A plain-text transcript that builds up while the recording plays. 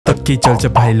কি চলছে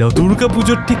ভাই লোক?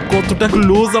 দুর্গাপুজোর ঠিক কতটা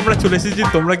ক্লোজ আমরা চলে এসেছি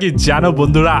তোমরা কি জানো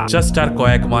বন্ধুরা? জাস্ট আর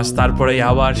কয়েক মাস, তারপরে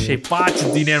আবার সেই 5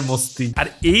 দিনের মস্তি। আর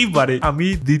এইবারে আমি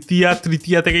দ্বিতীয়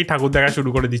তৃতীয়া থেকেই ঠাকুর দেখা শুরু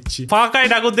করে দিচ্ছি। ফাঁকায়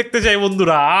ঠাকুর দেখতে চাই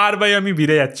বন্ধুরা, আর ভাই আমি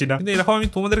ভিড়ে যাচ্ছি না। কিন্তু এরকম আমি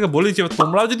তোমাদেরকে বলেছি,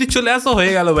 তোমরাও যদি চলে আসো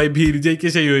হয়ে গেল ভাই, ভিড় যেই কে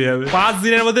সেই হয়ে যাবে। 5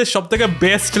 দিনের মধ্যে সব থেকে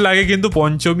বেস্ট লাগে কিন্তু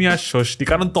পঞ্চমী আর ষষ্ঠী,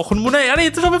 কারণ তখন মনে হয় আরে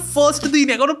এটা সবে ফার্স্ট দিন,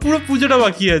 এখনো পুরো পুজোটা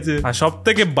বাকি আছে। আর সব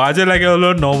থেকে বাজে লাগে হলো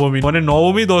নবমী, মানে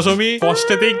নবমী দশমী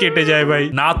কষ্টেতেই কেটে যায় ভাই।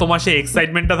 না তোমার সেই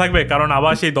এক্সাইটমেন্টটা থাকবে, কারণ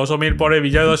আবার সেই দশমীর পরে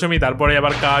বিজয়া দশমী, তারপরে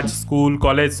আবার কাজ, স্কুল,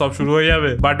 কলেজ সব শুরু হয়ে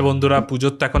যাবে। বাট বন্ধুরা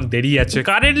পুজোর তো এখন দেরি আছে।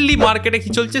 কারেন্টলি মার্কেটে কি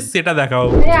চলছে সেটা দেখাও।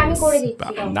 আমি করে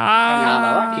দিচ্ছি। না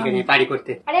বাবা ঠিক আছে, পারি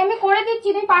করতে। আরে আমি করে দিচ্ছি,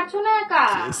 তুমি পারছো না একা।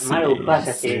 আমার অভ্যাস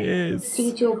আছে।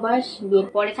 কিছু অভ্যাস বিয়ের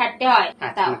পরে ছাড়তে হয়।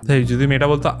 তাই যদি মেয়েটা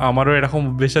বলতো আমারও এরকম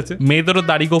অভ্যেস আছে, মেয়েদেরও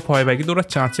দাড়ি গোপ হয় ভাই, কিন্তু ওরা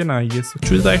চাঁচে না। ইয়েস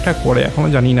চুজ একটা করে এখনো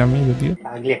জানি না আমি, যদিও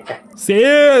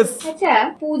শেষ। আচ্ছা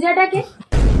পূজাটাকে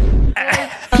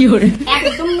কি করে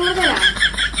একদম নড়বে না,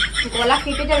 গলা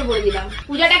কেটে যাবে বলে দিলাম।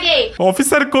 পূজাটাকে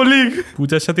অফিসার কলিগ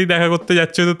পূজার সাথেই দেখা করতে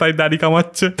যাচ্ছে, তো তাই দাড়ি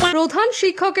কামাচ্ছে। প্রধান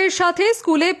শিক্ষকের সাথে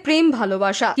স্কুলে প্রেম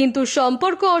ভালোবাসা, কিন্তু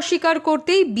সম্পর্ক অস্বীকার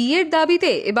করতেই বিয়ের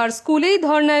দাবিতে এবার স্কুলেই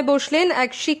ধর্নায় বসলেন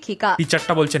এক শিক্ষিকা।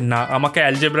 টিচারটা বলছেন না, আমাকে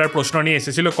অ্যালজেব্রার প্রশ্ন নিয়ে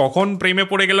এসেছিল, কখন প্রেমে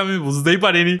পড়ে গেলাম আমি বুঝতেই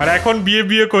পারিনি, আর এখন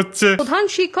বিয়ে করছে। প্রধান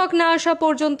শিক্ষক না আসা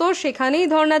পর্যন্ত সেখানেই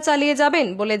ধর্না চালিয়ে যাবেন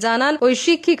বলে জানান ওই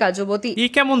শিক্ষিকা যুবতী। এই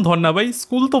কেমন ধর্না ভাই?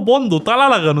 স্কুল তো বন্ধ, তালা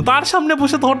লাগানো, তার সামনে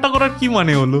বসে ধর্না করার কি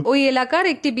মানে হলো? ওই এলাকার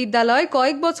একটি বিদ্যালয়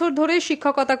কয়েক বছর ধরে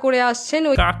শিক্ষকতা করে আসছেন।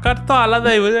 ওই কাকার তো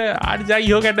আলাদাই, আর যাই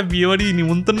হোক একটা বিয়ে বাড়ি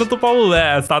নিমন্ত্রণ তো পাবো,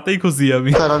 ব্যাস তাতেই খুশি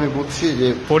আমি। স্যার আমি বুঝছি যে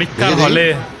পরীক্ষার হলে।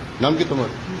 নাম কি তোমার?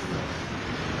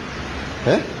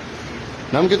 হ্যাঁ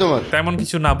নাম কি তোমার? তেমন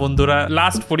কিছু না বন্ধুরা,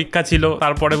 লাস্ট পরীক্ষা ছিল,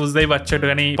 তারপরে বুঝতেই পারছো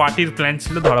একটুখানি পার্টির প্ল্যান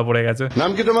ছিল, ধরা পড়ে গেছে।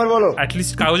 নাম কি তোমার বলো?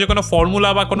 অ্যাটলিস্ট কাগজে কোনো ফর্মুলা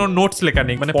বা কোনো নোটস লেখা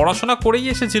নেই, মানে পড়াশোনা করেই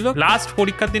এসেছিল। লাস্ট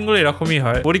পরীক্ষার দিনগুলো এরকমই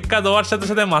হয়, পরীক্ষা দেওয়ার সাথে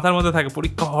সাথে মাথার মধ্যে থাকে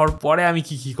পরীক্ষা হওয়ার পরে আমি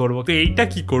কি করবো। তো এইটা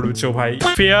কি করছো ভাই?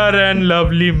 ফেয়ার অ্যান্ড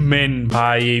লাভলি মেন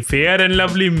ভাই, এই ফেয়ার অ্যান্ড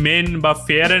লাভলি মেন বা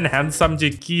ফেয়ার অ্যান্ড হ্যান্ডসাম যে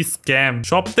কি স্ক্যাম,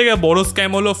 সব থেকে বড়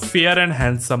স্ক্যাম হলো ফেয়ার অ্যান্ড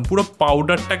হ্যান্ডসাম। পুরো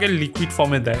পাউডারটাকে লিকুইড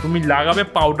ফর্মে দেয়, তুমি লাগাবে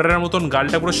পাউডারের মতন,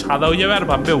 গালটা পুরো সাদা হয়ে যাবে আর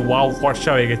ভাববে ওয়াও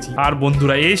ফর্সা হয়ে গেছি। আর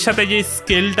বন্ধুরা এর সাথে যে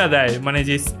স্কেলটা দেয়, মানে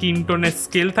যে স্কিন টোনের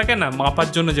স্কেল থাকে না মাপার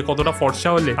জন্য যে কতটা ফর্সা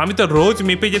হলে, আমি তো রোজ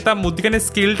মেপে যেতাম, মধ্যখানে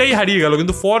স্কেলটাই হারিয়ে গেল,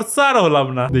 কিন্তু ফর্সা আর হলাম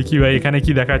না। দেখি ভাই এখানে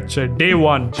কি দেখাচ্ছে, ডে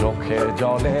 1,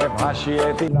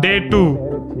 ডে 2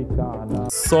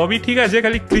 সবই ঠিক আছে,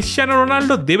 খালি ক্রিশ্চিয়ানো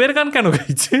রোনাল্ডো দেবের গান কেন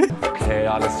গাইছে?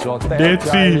 ডে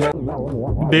 3,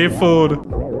 ডে 4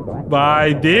 ভাই,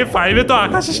 ডে 5 তো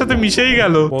আকাশের সাথে মিশেই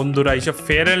গেল। বন্ধুরা এইসব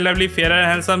fair and lovely, fair and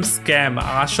handsome scam,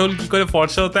 আসল কি করে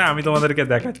ফর্সা হতে হয় আমি তোমাদেরকে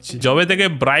দেখাচ্ছি। যবে থেকে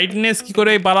ব্রাইটনেস কি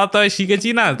করে বাড়াতে হয় শিখেছি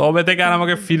না, তবে থেকে আর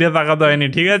আমাকে ফিরে তাকাতে হয়নি,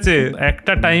 ঠিক আছে?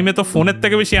 একটা টাইমে তো ফোনের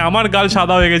থেকে বেশি আমার গাল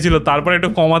সাদা হয়ে গেছিল, তারপরে একটু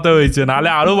কমাতে হয়েছে, নাহলে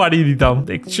আরো বাড়িয়ে দিতাম।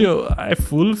 দেখছো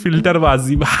ফুল ফিল্টার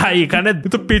বাজি ভাই। এখানে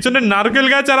তো পেছনে নারকেল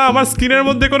গাছ আর আমার স্কিনের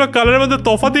মধ্যে কোনো কালারের মধ্যে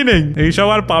তফাতই নেই। এইসব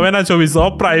আর পাবে না ছবি,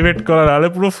 সব প্রাইভেট করা, নাহলে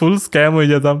পুরো ফুল স্ক্যাম হয়ে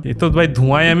যেতাম। এ তো ভাই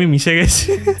ধোঁয়ায় আমি মিশে গেছি,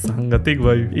 সাংঘাতিক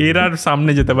ভাই। এর আর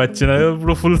সামনে যেতে পারছি না,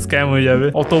 পুরো ফুল স্ক্যাম হয়ে যাবে,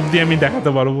 অত অব্দি আমি দেখাতে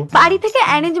পারবো। বাড়ি থেকে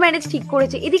অ্যারেঞ্জ ম্যারেজ ঠিক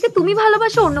করেছে, এদিকে তুমি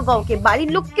ভালোবাসো অন্য কাউকে, বাড়ির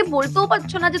লোককে বলতেও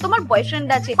পারছো না যে তোমার বয়ফ্রেন্ড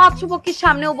আছে, পাত্রপক্ষের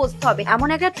সামনেও বসতে হবে। এমন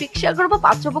একটা ট্রিক শেয়ার করবো,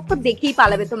 পাত্রপক্ষ দেখেই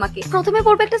পালাবে তোমাকে। প্রথমে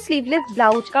পড়বে একটা স্লিভলেস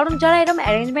ব্লাউজ, কারণ যারা এরকম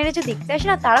অ্যারেঞ্জ ম্যারেজে দেখতে আসে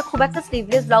না, তারা খুব একটা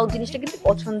স্লিভলেস ব্লাউজ জিনিসটা কিন্তু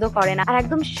পছন্দ করে না, আর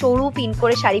একদম সরু পিন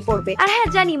করে শাড়ি পরবে। আর হ্যাঁ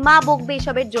জানি মা বকবে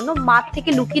এসবের জন্য, মা থেকে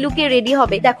লুকিয়ে লুকিয়ে রেডি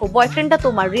হবে। দেখো বয়ফ্রেন্ডটা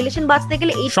তোমার, রিলেশন বাঁচতে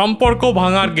গেলে এই সম্পর্ক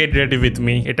ভাঙার গেট রেডি উইথ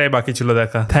মি, এটাই বাকি ছিল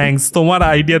দেখা। থ্যাঙ্কস, তোমার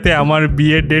আইডিয়াতে আমার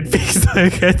বিয়ের ডেট ফিক্স হয়ে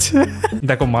গেছে।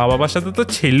 দেখো মা বাবার সাথে তো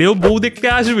ছেলেও বউ দেখতে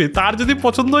আসবে, তার যদি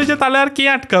পছন্দ হয়েছে তাহলে আর কে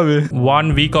আটকাবে। 1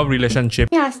 week অফ রিলেশনশিপ।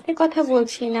 আমি আস্তে কথা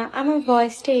বলছি না, আমার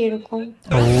ভয়েসটা এরকম।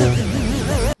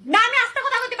 না আমি আস্তে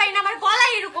কথা বলতে পারি না, আমার গলা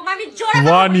এরকম, আমি জোরে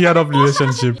 1 year অফ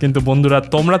রিলেশনশিপ। কিন্তু বন্ধুরা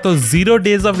তোমরা তো 0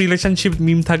 days অফ রিলেশনশিপ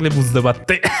মিম থাকলে বুঝতে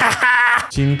পারতে।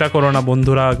 চিন্তা করো না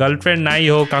বন্ধুরা, গার্লফ্রেন্ড নাই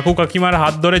হোক, কাকু কাকিমার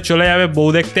হাত ধরে চলে যাবে বউ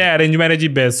দেখতে, অ্যারেঞ্জ ম্যারেজই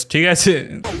বেস্ট, ঠিক আছে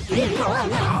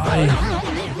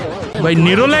ভাই?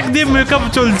 নেরোল্যাক দিয়ে মেকআপ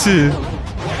চলছে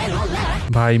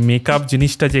ভাই। মেকআপ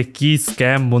জিনিসটা যে কি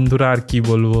স্ক্যাম বন্ধুরা, আর কি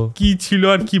বলবো, কি ছিল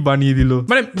আর কি বানিয়ে দিল।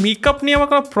 মানে মেকআপ নিয়ে আমার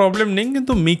কোনো প্রবলেম নেই,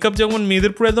 কিন্তু মেকআপ যেমন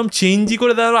মেয়েদের পুরো একদম চেঞ্জই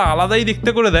করে দেয়, আলাদাই দেখতে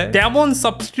করে দেয়, তেমন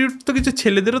সাবস্টিটিউট তো কিছু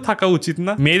ছেলেদেরও থাকা উচিত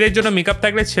না? মেয়েদের জন্য মেকআপ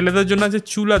থাকলে ছেলেদের জন্য আছে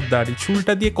চুল আর দাড়ি,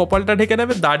 চুলটা দিয়ে কপালটা ঢেকে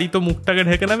নেবে, দাড়ি তো মুখটাকে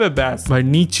ঢেকে নেবে, ব্যাস ভাই।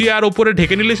 নিচে আর ওপরে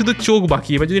ঢেকে নিলে শুধু চোখ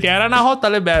বাকি, এবার যদি ট্যারা না হও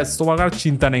তাহলে ব্যাস তোমার আর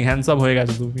চিন্তা নেই, হ্যান্ডসাম হয়ে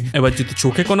গেছে তুমি। এবার যদি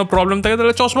চোখে কোনো প্রবলেম থাকে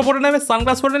তাহলে চশমা পরে নেবে,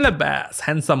 সানগ্লাস পরে নিলে, ব্যাস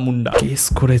হ্যান্ডসাম মুন্ডা। কেস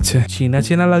করেছে, চেনা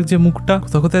চেনা লাগছে মুখটা,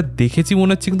 কোথাও কোথায় দেখেছি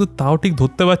মনে হচ্ছে, কিন্তু তাও ঠিক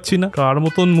ধরতে পারছি না কার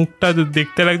মতন মুখটা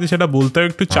দেখতে লাগছে, সেটা বলতেও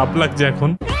একটু চাপ লাগছে এখন।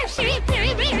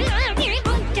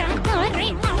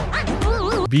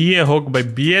 বিয়ে হোক ভাই,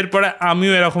 বিয়ের পরে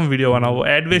আমিও এরকম ভিডিও বানাবো,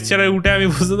 অ্যাডভেঞ্চারে উঠে আমি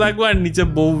বসে থাকবো আর নিচে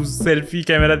বউ সেলফি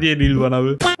ক্যামেরা দিয়ে রিল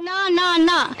বানাবে। না না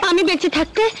না, আমি বেঁচে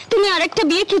থাকতে তুমি আরেকটা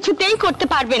বিয়ে কিছুতেই করতে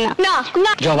পারবে না। না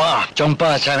না, জবা চম্পা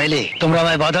চামেলি, তোমরা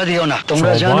আমায় বাধা দিও না।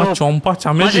 তোমরা জানো চম্পা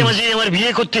চামেলি মাঝে মাঝে আমার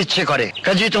বিয়ে করতে ইচ্ছে করে,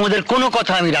 কাজে তোমাদের কোনো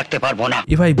কথা আমি রাখতে পারবো না।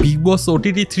 এ ভাই বিগ বস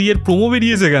OTT 3 এর প্রোমো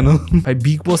বেরিয়েছে কেন ভাই?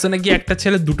 বিগ বসে নাকি একটা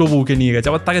ছেলে দুটো বউকে নিয়ে গেছে,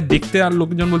 আবার তাকে দেখতে আর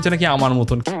লোকজন বলছে নাকি আমার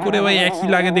মতন। কি করে ভাই একই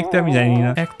লাগে দেখতে আমি জানি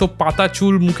না। এক তো পাতা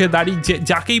চুল, মুখে দাড়ি,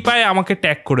 যাকেই পায় আমাকে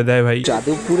ট্যাগ করে দেয় ভাই।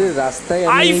 যাদবপুরের রাস্তায়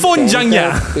আইফোন জাঙ্গিয়া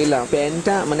পেলাম।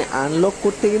 প্যান্টটা মানে আনলক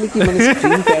করতে গেলে কি মানে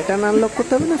স্ক্রিন প্যাটার্ন আনলক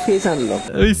করতে হবে না ফেস আনলক?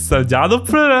 এই স্যার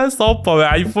যাদবপুরে সব পাবে,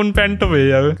 আইফোন প্যান্টও পেয়ে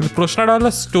যাবে। প্রশ্নটা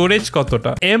হলো স্টোরেজ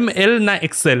কতটা, ML না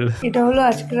XL? এটা হলো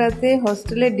আজকে রাতে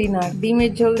হোস্টেলের ডিনার।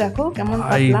 ডিমের ঝোল দেখো কেমন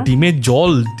পাতলা। ডিমের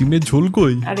জল, ডিমের ঝোল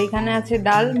কই? আর এখানে আছে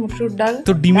ডাল, মুসুর ডাল।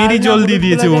 তো ডিমেরই জল দিয়ে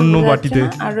দিয়েছে অন্য বাটিতে।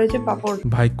 আর রয়েছে পাপড়।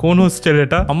 ভাই কোন হোস্টেল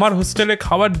এটা? আমার হোস্টেলে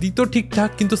খাবার দিত ঠিকঠাক,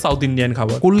 কিন্তু সাউথ ইন্ডিয়ান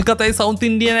খাবার। কলকাতায় সাউথ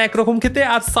ইন্ডিয়ান একরকম খেতে,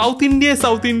 আর সাউথ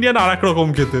ইন্ডিয়ান আর এক রকম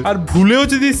খেতে। আর ভুলেও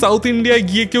যদি সাউথ ইন্ডিয়ায়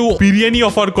গিয়ে কেউ বিরিয়ানি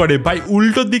অফার করে ভাই,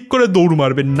 উল্টো দিক করে দৌড়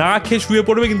মারবে, না খেয়ে শুয়ে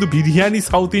পড়বে। কিন্তু বিরিয়ানি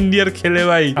সাউথ ইন্ডিয়ার খেলে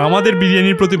ভাই আমাদের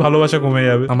বিরিয়ানির প্রতি ভালোবাসা কমে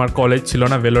যাবে। আমার কলেজ ছিল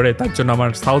না ভেলোরে, তার জন্য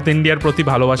আমার সাউথ ইন্ডিয়ার প্রতি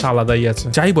ভালোবাসা আলাদাই আছে।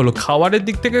 যাই বলো, খাবারের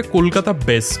দিক থেকে কলকাতা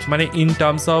বেস্ট, মানে ইন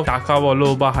টার্মস অফ টাকা বলো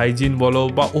বা হাইজিন বলো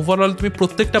বা ওভারঅল তুমি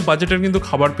প্রত্যেকটা বাজেটের কিন্তু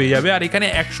খাবার পেয়ে যাবে। আর এখানে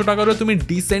 100 টাকারও তুমি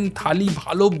ডিসেন্ট থালি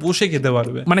ভালো বসে খেতে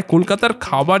পারবে। মানে কলকাতার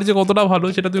খাবার যে কতটা ভালো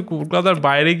সেটা তুমি কলকাতার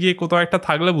বাইরে গিয়ে কোথাও একটা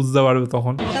থাকলে বুঝতে পারবে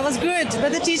তখন। That was good,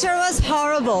 but the teacher was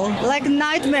horrible, like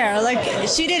nightmare. Like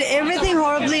she did everything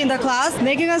horribly in the class,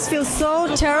 making us feel so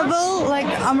terrible. Like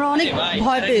আমরা অনেক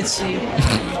ভয় পেয়েছি।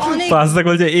 পাঁচটা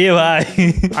বলছে এ ভাই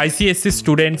ICSC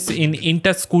students in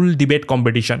inter school debate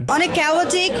competition. অনেক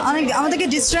chaotic, অনেক আমাদেরকে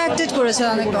ডিস্ট্রাক্টেড করেছে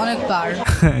অনেকবার।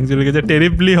 অ্যাকচুয়ালি এটা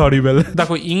টেরিবলি হরিবল।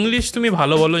 দেখো ইংলিশ তুমি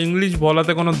ভালো বলো, ইংলিশ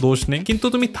বলাতে কোনো দোষ নেই, কিন্তু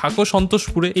তুমি থাকো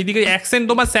সন্তোষপুরে, এইদিকে অ্যাকসেন্ট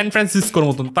তোমার স্যান ফ্রান্সিসকোর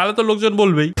মতন, তাহলে তো লোকজন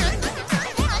বলবেই।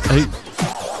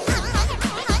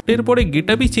 এরপরে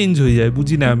গেটআপই চেঞ্জ হয়ে যায়,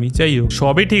 বুঝি না আমি। যাই হোক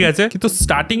সবই ঠিক আছে, কিন্তু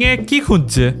স্টার্টিং এ কি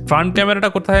খুঁজছে, ফ্রন্ট ক্যামেরাটা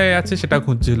কোথায় আছে সেটা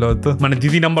খুঁজছিল হয়তো। মানে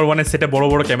দিদি নাম্বার 1 এর সেটা বড়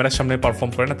বড় ক্যামেরার সামনে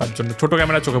পারফর্ম করে না, তার জন্য ছোট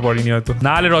ক্যামেরা চোখে পড়েনি হয়তো।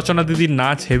 না হলে রচনা দিদির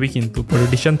নাচ হেভি, কিন্তু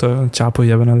পলিটিশিয়ান তো চাপ হয়ে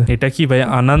যাবে না। এটা কি ভাই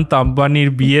অনন্ত আম্বানির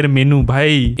বিয়ের মেনু?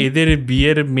 ভাই এদের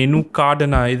বিয়ের মেনু কার্ড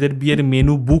না, এদের বিয়ের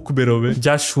মেনু বুক বেরোবে।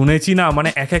 যা শুনেছি না, মানে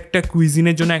এক একটা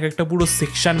কুইজিনের জন্য এক একটা পুরো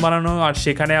সেকশন বানানো, আর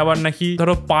সেখানে আবার নাকি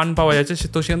ধরো পান পাওয়া যাচ্ছে,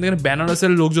 তো সেখান থেকে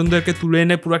বেনারসের লোকজনদেরকে তুলে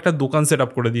এনে পুরো একটা দোকান সেট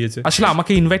আপ করে দিয়েছে। আসলে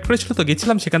আমাকে ইনভাইট করেছিল তো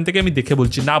গেছিলাম, সেখান থেকে আমি দেখে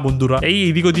বলছি না বন্ধুরা, এই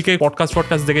এদিক ওদিকে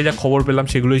পডকাস্ট দেখে যা খবর পেলাম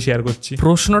সেগুলোই শেয়ার করছি।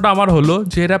 প্রশ্নটা আমার হলো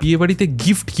যে এরা বিয়ে বাড়িতে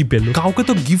গিফট কি পেলো? কাউকে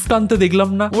তো গিফট আনতে দেখলাম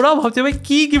না। ওরা ভাবছে ভাই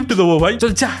কি গিফট দেবো, ভাই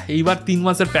চল যা এইবার 3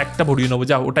 মাসের প্যাকটা ভরিয়ে নেবো,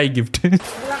 যা ওটাই গিফট।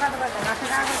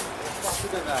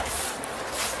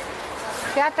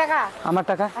 আমার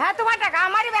টাকা? হ্যাঁ তোমার টাকা,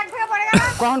 আমারই ব্যাগ থেকে পড়ে গেল।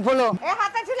 কখন পড়লো? এই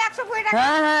হাতে ছিল 120 টাকা।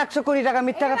 হ্যাঁ 120 টাকা।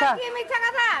 মিথ্যা কথা। কি মিথ্যা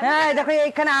কথা? হ্যাঁ দেখো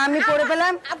এইখানে আমি পড়ে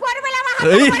পেলাম। পড়ে পেলাম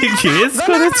এই কেস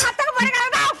করেছে।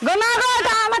 গোনা গো,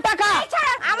 এটা আমার টাকা।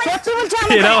 সত্যি বলছি,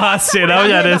 এরাও হাসছে, এরাও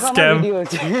জানে স্ক্যাম।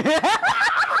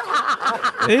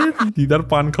 এই দিদার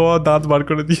পান খাওয়া দাঁত বার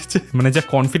করে দিয়েছে। মানে যা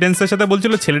কনফিডেন্সের সাথে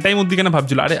বলছিল, ছেলেটাই মধ্যিখানে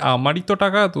ভাবছিল আরে আমারই তো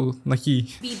টাকা তো নাকি।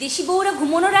 বিদেশি বউরা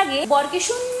ঘুমানোর আগে বরকে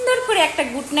সুন্দর করে একটা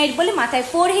গুড নাইট বলে মাথায়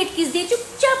 4 হেড কিস দিয়ে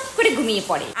চুপচাপ করে ঘুমিয়ে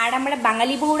পড়ে। আর আমরা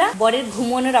বাঙালি বউরা বরের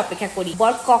ঘুমানোর অপেক্ষা করি,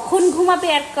 বর কখন ঘুমাবে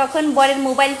আর কখন বরের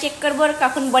মোবাইল চেক করবো আর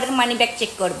কখন বরের মানি ব্যাগ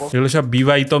চেক করবো। এগুলো সব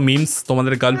বিবাহিত মিমস,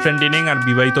 তোমাদের গার্লফ্রেন্ড ডিনিং আর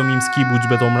বিবাহিত মিমস কি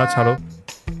বুঝবে তোমরা, ছাড়ো।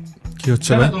 কি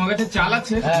হচ্ছে ভাই? তোমার কাছে চাল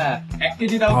আছে? হ্যাঁ 1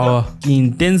 কেজি দাও। কি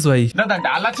ইন্টেন্স ভাই। দাদা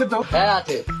ডাল আছে তো? হ্যাঁ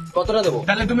আছে। কতটা দেবো?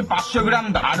 তাহলে তুমি 500 গ্রাম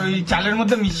দাও, আর ওই চালের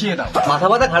মধ্যে মিশিয়ে দাও। মাথা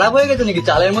ব্যথা খারাপ হয়ে গেছে নাকি?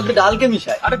 চালের মধ্যে ডালকে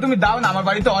মিশায়? আরে তুমি দাও না, আমার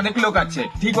বাড়িতে অনেক লোক আছে,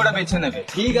 ঠিক ওরা বেছে নেবে।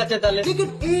 ঠিক আছে তাহলে।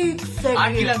 আর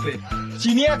কি লাগবে?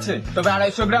 চিনি আছে, তবে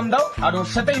 250 গ্রাম দাও, আর ওর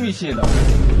সাথেই মিশিয়ে দাও।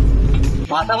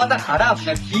 মাথা মাথা খারাপ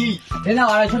নাকি? এ না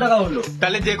 250 টাকা হলো।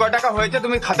 তাহলে যে ক টাকা হয়েছে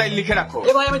তুমি খাতায় লিখে রাখো।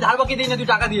 এ ভাই আমি ধার বাকি দিই না, তুই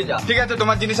টাকা দিয়ে যা। ঠিক আছে,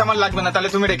 তোমার জিনিস আমার লাগবে না, তাহলে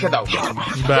তুমি রেখে দাও।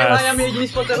 ভাই আমি এই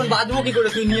জিনিসপত্র এখন বাঁচবো কি করে?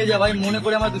 তুই নিয়ে যা ভাই, মনে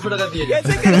করে আমার 200 টাকা দিয়ে যা।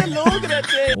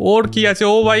 ওর কি আছে,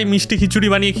 ও ভাই মিষ্টি খিচুড়ি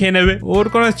বানিয়ে খেয়ে নেবে, ওর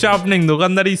কোনো চাপ নেই।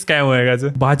 দোকানদারি স্ক্যাম হয়ে গেছে।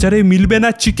 বাজারে মিলবে না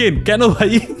চিকেন কেন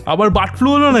ভাই? আবার বার্ড ফ্লু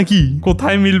হলো নাকি?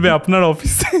 কোথায় মিলবে আপনার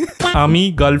অফিসে? আমি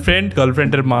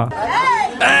গার্লফ্রেন্ডের মা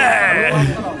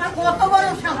কত বড়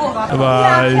সাহস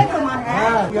ভাই,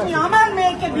 আমার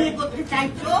মেয়েকে বিয়ে করতে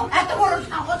চাইছো? এত বড়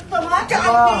সাহস তোমার,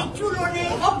 চুলো নেই,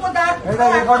 অপদার্থ।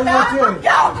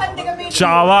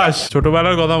 চাওয়াস,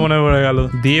 ছোটবেলার কথা মনে পড়ে গেল।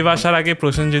 দেব আসার আগে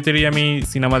প্রসেনজিতেরই আমি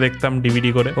সিনেমা দেখতাম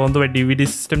ডিভিডি করে। তখন তো ভাই ডিভিডি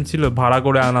সিস্টেম ছিল, ভাড়া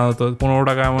করে আনা হতো, 15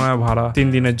 টাকা মনে হয় ভাড়া 3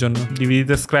 দিনের জন্য।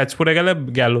 ডিভিডিতে স্ক্র্যাচ পড়ে গেলে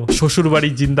গেল। শ্বশুর বাড়ি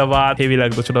জিন্দাবাদ হেভি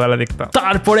লাগতো, ছোটবেলা দেখতাম।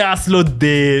 তারপরে আসলো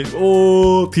দেব, ও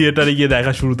থিয়েটারে গিয়ে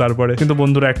দেখা শুরু। তারপরে কিন্তু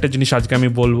বন্ধুরা একটা জিনিস আজকে আমি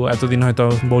বলবো, এতদিন হয়তো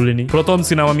বলিনি। প্রথম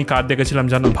সিনেমা আমি কার দেখেছিলাম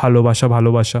জানো? ভালোবাসা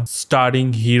ভালোবাসা, স্টারিং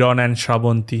হিরণ অ্যান্ড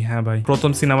শ্রাবন্তী। হ্যাঁ ভাই,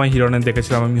 প্রথম সিনেমা হিরণের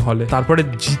দেখেছিলাম আমি হলে। তারপরে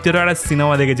জিতের একটা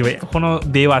সিনেমা দেখেছি ভাই, এখনো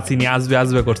দেব আসেনি, আসবে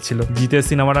আসবে করছিল। জিতের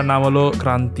সিনেমাটার নাম হলো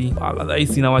ক্রান্তি, আলাদাই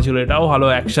সিনেমা ছিল, এটাও ভালো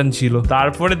অ্যাকশন ছিল।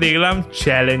 তারপরে দেখলাম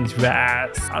চ্যালেঞ্জ,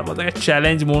 ব্যাস তারপর থেকে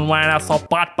চ্যালেঞ্জ, মন মানে না, সব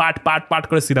পাট পাট পাট পাট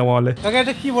করে সিনেমা হলে।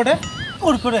 এটা কি বটে?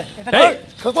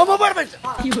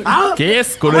 কেস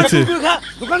করেছে,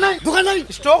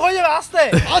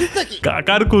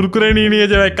 কাকার কুরকুরে নিয়ে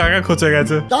নিয়েছে ভাই, কাকা খোঁচে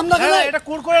গেছে। এটা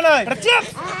কুরকুরে নয়, এটা চিপস।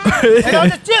 এটা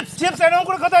হচ্ছে চিপস, চিপস এরকম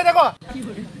করে খেতে হয়, দেখো।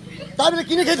 তাহলে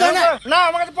কিনে খেতে হয় না? না,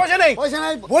 আমার কাছে পয়সা নেই। পয়সা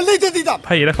নাই বললেই তো দিতাম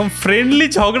ভাই। এরকম ফ্রেন্ডলি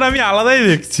ঝগড়া আমি আলাদাই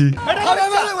দেখছি।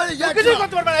 কিছু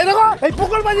করতে পারবে না, এই দেখো, এই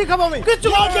পুকুর বাজি খাবো আমি, কিচ্ছু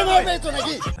করতে পারবে তো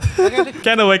নাকি?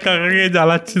 কেন ভাই কাকাকে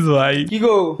জ্বালাচ্ছিস ভাই? কি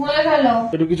গো,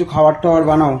 একটু কিছু খাবার টাবার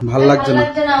বানাও, ভাল লাগছে না।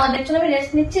 আমি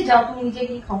রেস্ট নিচ্ছি, যাও তুমি নিজে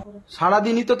গিয়ে খাও।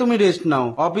 সারাদিনই তো তুমি রেস্ট নাও,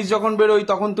 অফিস যখন বেরোই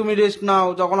তখন তুমি রেস্ট নাও,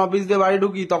 যখন অফিস দিয়ে বাড়ি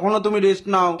ঢুকি তখনও তুমি রেস্ট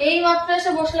নাও। এই মাত্র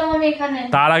এসে বসলাম আমি এখানে।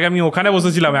 তার আগে আমি ওখানে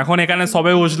বসেছিলাম, এখন এখানে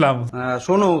সবে বসলাম।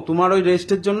 শোনো, তোমার ওই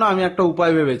রেস্টের জন্য আমি একটা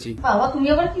উপায় ভেবেছি। বাবা, তুমি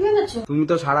আবার কি ভেবেছো? তুমি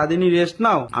তো সারাদিনই রেস্ট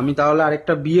নাও, আমি তাহলে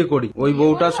আরেকটা বিয়ে করি। ওই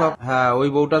বউটা সব, হ্যাঁ ওই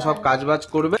বউটা সব কাজবাজ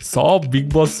করবে। সব বিগ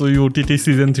বস ওই ওটিটি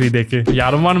সিজন 3 দেখে,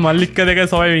 আরমান মালিককে দেখে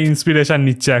সবাই ইন্সপিরেশন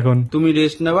নিচ্ছে এখন। তুমি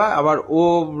রেস্ট নেবা, আবার ও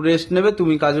রেস্ট নেবে,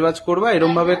 তুমি কাজবাজ করবা,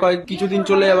 এরকম ভাবে কয়েক কিছুদিন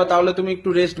চলে যাবে, তাহলে তুমি একটু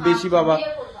রেস্ট বেশি পাবা,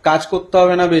 কাজ করতে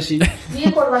হবে না বেশি। বিয়ে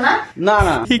করবে না? না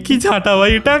না, কি ঝাঁটা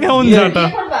ভাই, এটা কেমন ঝাঁটা?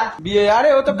 বিয়ে, আরে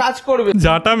ও তো কাজ করবে।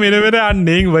 ঝাঁটা মেরে মেরে আর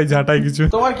নেই ভাই, ঝাঁটায় কিছু।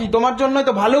 তোমার কি, তোমার জন্য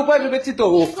তো ভালো উপায় ভেবেছি তো,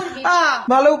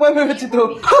 ভালো উপায় ভেবেছি তো।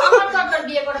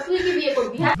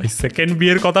 ভাই সেকেন্ড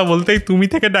বিয়ের কথা বলতেই তুমি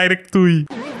থেকে ডাইরেক্ট তুই।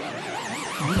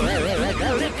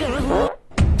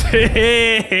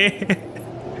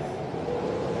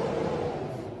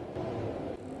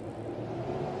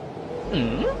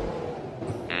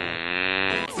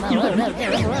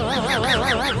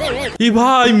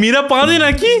 ভাই মেয়েরা পাঁদে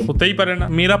নাকি? হতেই পারে না,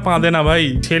 মেয়েরা পাঁদে না ভাই,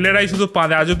 ছেলেরাই শুধু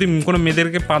পাঁদে। আর যদি কোনো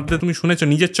মেয়েদেরকে পাঁদতে তুমি শুনেছো,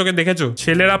 নিজের চোখে দেখেছো?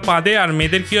 ছেলেরা পাঁদে, আর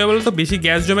মেয়েদের কি হয় বলতো, বেশি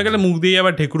গ্যাস জমে গেলে মুখ দিয়ে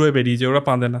আবার ঢেকুর হয়ে বেরিয়েছে, ওরা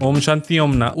পাঁদে না। ওম শান্তি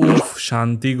ওম না, উফ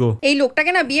শান্তি গো। এই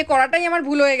লোকটাকে না বিয়ে করাটাই আমার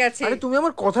ভুল হয়ে গেছে। আরে তুমি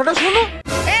আমার কথাটা শোনো।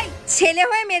 এই ছেলে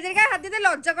হয়ে মেয়েদের গায়ে হাত দিতে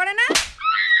লজ্জা করে না?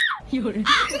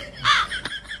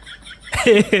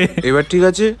 এবার ঠিক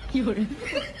আছে।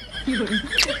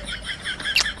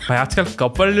 ভাই আজকাল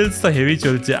কাপল রিলস তো হেভি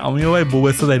চলছে, আমিও ভাই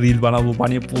বউয়ের সাথে রিল বানাবো,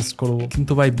 বানিয়ে পোস্ট করবো।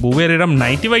 কিন্তু ভাই বউয়ের এরম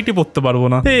নাইটি বাইটি পড়তে পারবো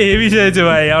না। হেভি চেয়েছে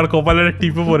ভাই, আর কপালের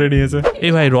টিপও পরে নিয়েছে।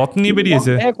 এই ভাই রথ নিয়ে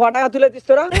বেরিয়েছে, ক টাকা তুলেছিস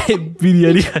তোরা?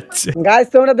 বিরিয়ানি খাচ্ছে। গাইস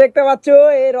তোমরা দেখতে পাচ্ছ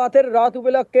এই রথ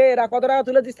উপলক্ষে এরা কত টাকা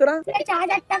তুলেছিস তোরা?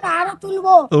 4000 টাকা আরো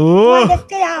তুলবো। ও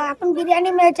দেখতে এখন বিরিয়ানি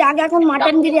মেরেছে, আগে এখন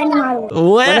মাটন বিরিয়ানি মারবো। ও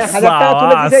 1000 টাকা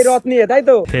তুলেছিস এই রথ নিয়ে, তাই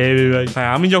তো? হেভি ভাই।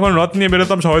 আমি যখন রথ নিয়ে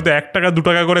বেরোতাম সবাই তো 1 টাকা 2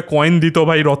 টাকা করে কয়েন দিত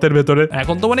ভাই রথের ভেতরে।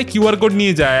 এখন তো মানে কিউআর কোড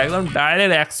নিয়ে যায়, একদম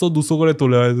ডাইরেক্ট 100-200 করে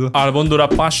তোলে হয়তো। আর বন্ধুরা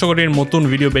 500 কোটির মতন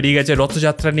ভিডিও বেরিয়ে গেছে,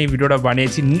 রথযাত্রা নিয়ে ভিডিওটা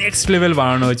বানিয়েছি, নেক্সট লেভেল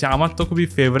বানানো হয়েছে, আমার তো খুবই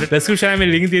ফেভারিট। ডেসক্রিপশনে আমি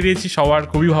লিঙ্ক দিয়ে দিয়েছি, সবার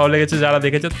খুবই ভালো লেগেছে, যারা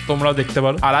দেখেছে তোমরাও দেখতে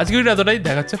পারো। আর আজকে ভিডিও এতটাই,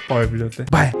 দেখাচ্ছে পরের ভিডিওতে,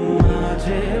 বাই।